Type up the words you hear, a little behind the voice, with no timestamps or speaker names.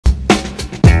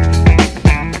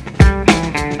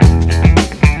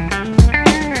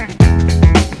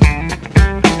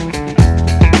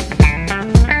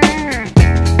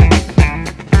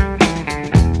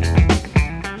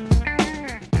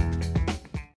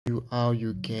how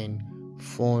you can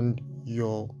fund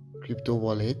your crypto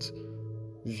wallet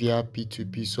via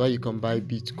P2P. So how you can buy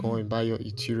Bitcoin, buy your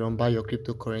Ethereum, buy your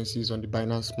cryptocurrencies on the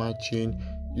Binance Smart Chain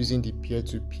using the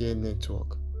peer-to-peer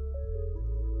network.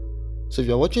 So if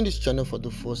you're watching this channel for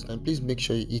the first time, please make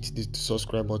sure you hit the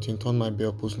subscribe button, turn my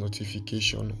bell post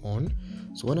notification on,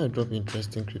 so when I drop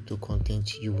interesting crypto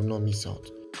content, you will not miss out.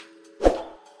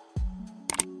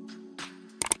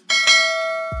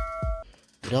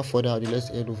 Without further ado, let's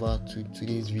head over to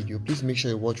today's video. Please make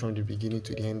sure you watch from the beginning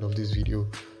to the end of this video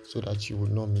so that you will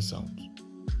not miss out.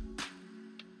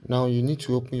 Now you need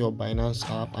to open your Binance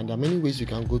app, and there are many ways you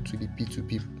can go to the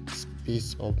P2P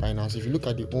space of Binance. If you look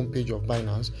at the home page of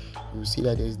Binance, you will see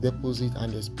that there's deposit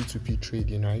and there's P2P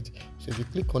trading, right? So if you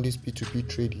click on this P2P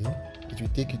trading, it will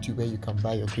take you to where you can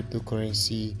buy your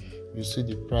cryptocurrency. You see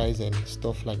the price and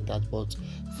stuff like that. But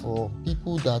for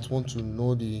people that want to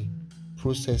know the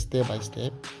process step by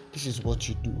step, this is what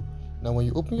you do. Now when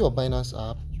you open your Binance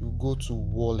app, you go to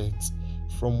wallet.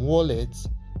 From wallet,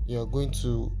 you're going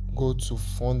to go to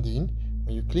funding.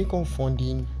 When you click on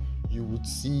funding, you would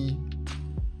see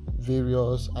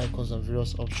various icons and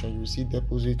various options. You will see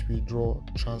deposit, withdraw,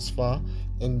 transfer,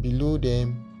 and below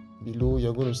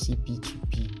you're going to see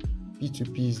P2P.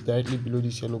 P2P is directly below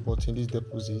this yellow button, this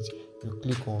deposit. You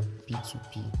click on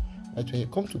P2P. Right, when you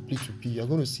come to P2P, you're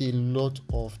going to see a lot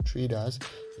of traders,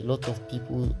 a lot of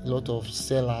people, a lot of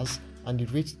sellers, and the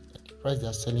price they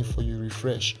are selling for you.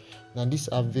 Refresh. Now these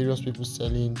are various people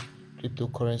selling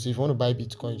cryptocurrency. If you want to buy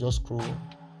Bitcoin, just scroll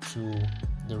to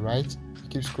the right.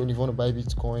 Keep scrolling. If you want to buy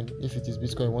Bitcoin, if it is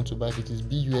Bitcoin you want to buy, if it is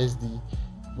BUSD, you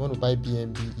want to buy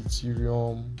BNB,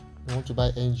 Ethereum, you want to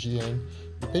buy NGN,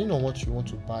 depending on what you want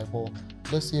to buy. But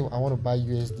let's say I want to buy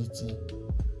USDT.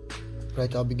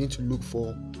 Right, I'll begin to look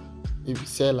for a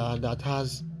seller that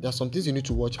there are some things you need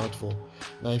to watch out for.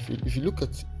 Now if you look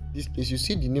at this place, you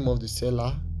see the name of the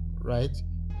seller right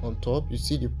on top, you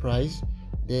see the price,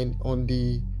 then on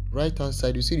the right hand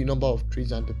side you see the number of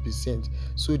trades and the percent.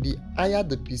 So the higher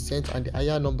the percent and the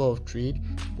higher number of trade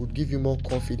would give you more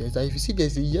confidence. And if you see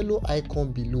there's a yellow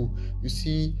icon below, you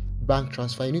see bank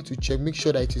transfer, you need to check, make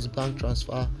sure that it is bank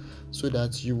transfer, so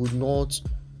that you would not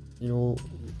go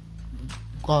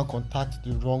and contact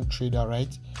the wrong trader,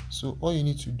 right? So all you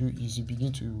need to do is you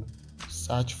begin to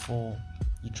search for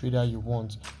the trader you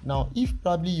want. Now if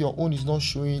probably your own is not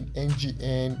showing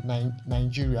NGN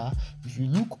Nigeria, if you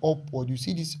look upward, you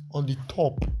see this on the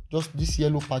top, just this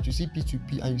yellow part, you see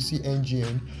P2P and you see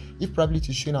NGN. If probably it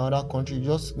is showing another country, you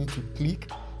just need to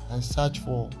click and search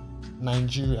for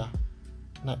Nigeria.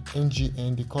 Now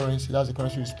NGN, the currency, that's the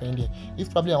currency you spend there.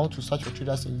 If probably I want to search for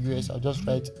traders in US, I'll just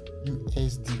write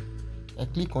USD. I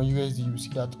click on USD, you see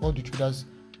that all the traders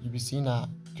you'll be seeing are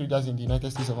traders in the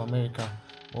United States of America.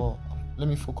 Well, let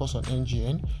me focus on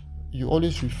NGN. You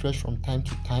always refresh from time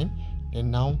to time. And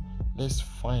now let's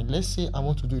say I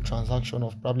want to do a transaction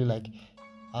of probably like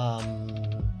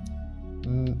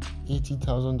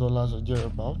 $80,000 or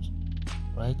thereabout,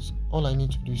 right? All I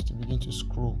need to do is to begin to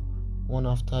scroll one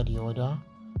after the other,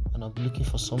 and I'll be looking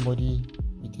for somebody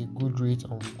with a good rate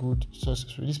and good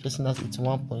success rate. This person has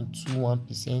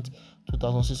 81.21%,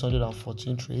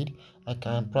 2,614 trade. I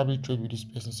can probably trade with this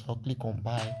person, so I'll click on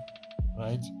buy,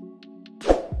 right?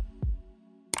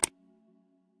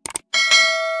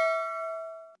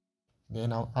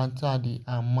 Then I'll enter the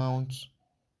amount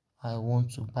I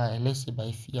want to buy. Let's say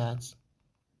by fiat.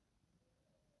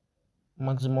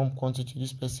 Maximum quantity,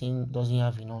 this person doesn't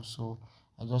have enough, so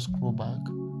I just scroll back.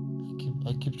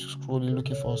 I keep scrolling,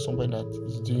 looking for somebody that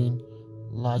is doing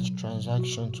large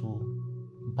transaction to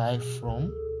buy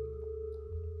from,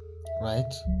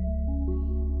 right?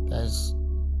 Guys,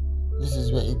 this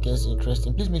is where it gets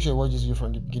interesting. Please make sure you watch this video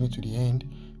from the beginning to the end.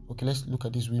 Okay, let's look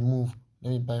at this. Remove.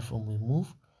 Let me buy from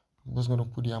remove. I'm just going to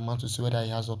put the amount to see whether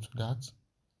he has up to that.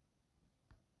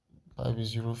 Buy with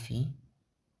 0 fee.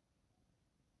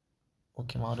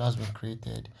 Okay, my order has been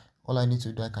created. All I need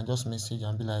to do, I can just message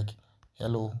and be like,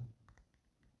 hello,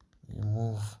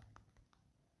 remove,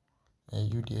 are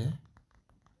you there?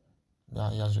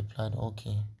 Yeah, he has replied.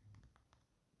 Okay,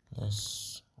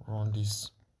 let's run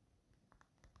this.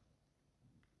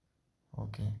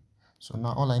 Okay, so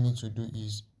now all I need to do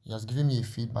is, he has given me a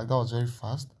feedback. That was very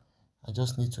fast. I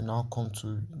just need to now come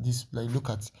to this, like, look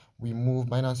at, we move,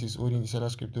 Binance is holding the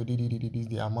seller's crypto, this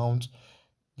the amount,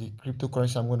 the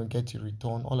cryptocurrency I'm going to get in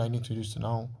return. All I need to do is to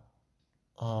now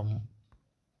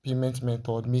payment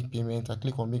method, make payment. I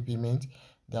click on make payment.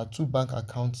 There are two bank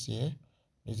accounts here.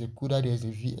 There's a CUDA, there's a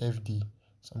VFD.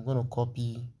 So I'm going to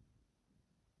copy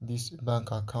this bank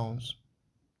account.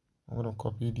 I'm going to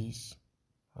copy this,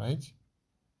 right?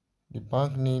 The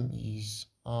bank name is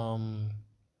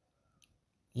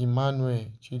Emmanuel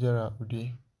Chidera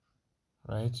Ude,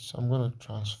 right? So I'm going to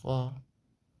transfer.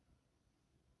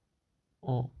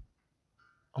 Oh,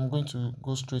 I'm going to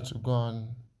go straight to go and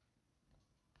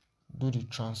do the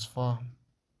transfer,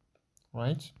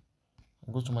 right?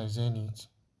 I go to my Zenith.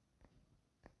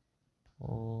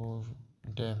 Oh,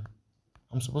 damn.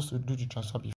 I'm supposed to do the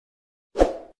transfer before.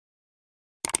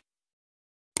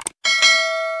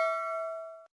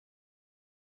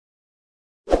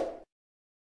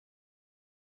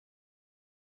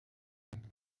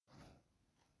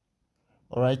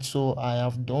 All right, so I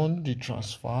have done the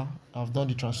transfer. I'm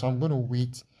going to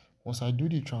wait. Once I do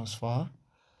the transfer,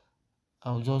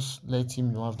 I'll just let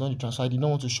him know I've done the transfer. I did not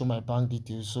want to show my bank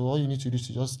details, so all you need to do is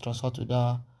to just transfer to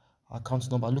that account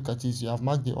number. Look at it. You have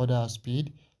marked the order as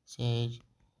paid. Said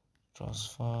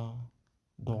transfer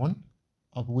done.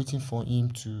 I'll be waiting for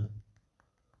him to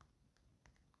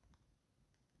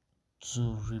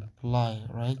reply,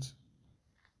 right?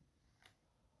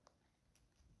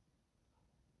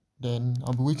 Then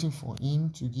I'll be waiting for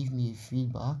him to give me a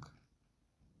feedback.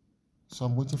 So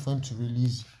I'm waiting for him to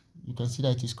release. You can see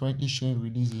that it is currently showing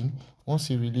releasing. Once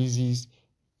he releases,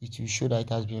 it will show that it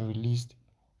has been released,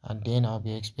 and then I'll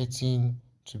be expecting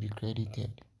to be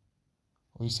credited.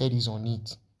 Or he said he's on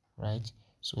it, right?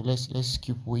 So let's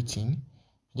keep waiting.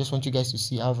 I just want you guys to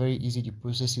see how very easy the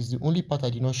process is. The only part I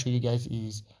did not show you guys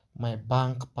is my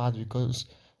bank part, because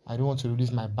I don't want to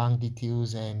release my bank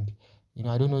details, and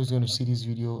I don't know who's going to see this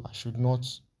video. I should not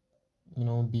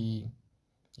be,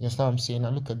 you understand what I'm saying?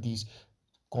 Now look at this.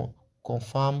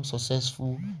 Confirm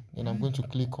successful, and I'm going to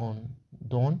click on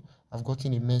done. I've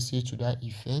gotten a message to that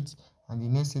effect, and the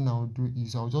next thing I'll do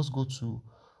is I'll just go to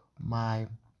my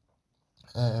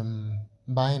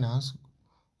Binance.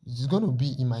 It's going to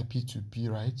be in my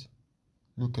P2P, right?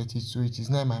 Look at it. So it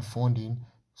is not my funding,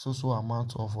 so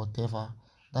amount of whatever.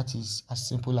 That is as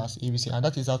simple as ABC, and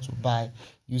that is how to buy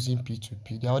using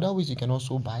P2P. There are other ways you can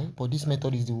also buy, but this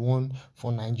method is the one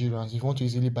for Nigerians if you want to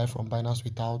easily buy from Binance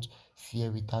without fear,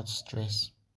 without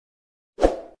stress.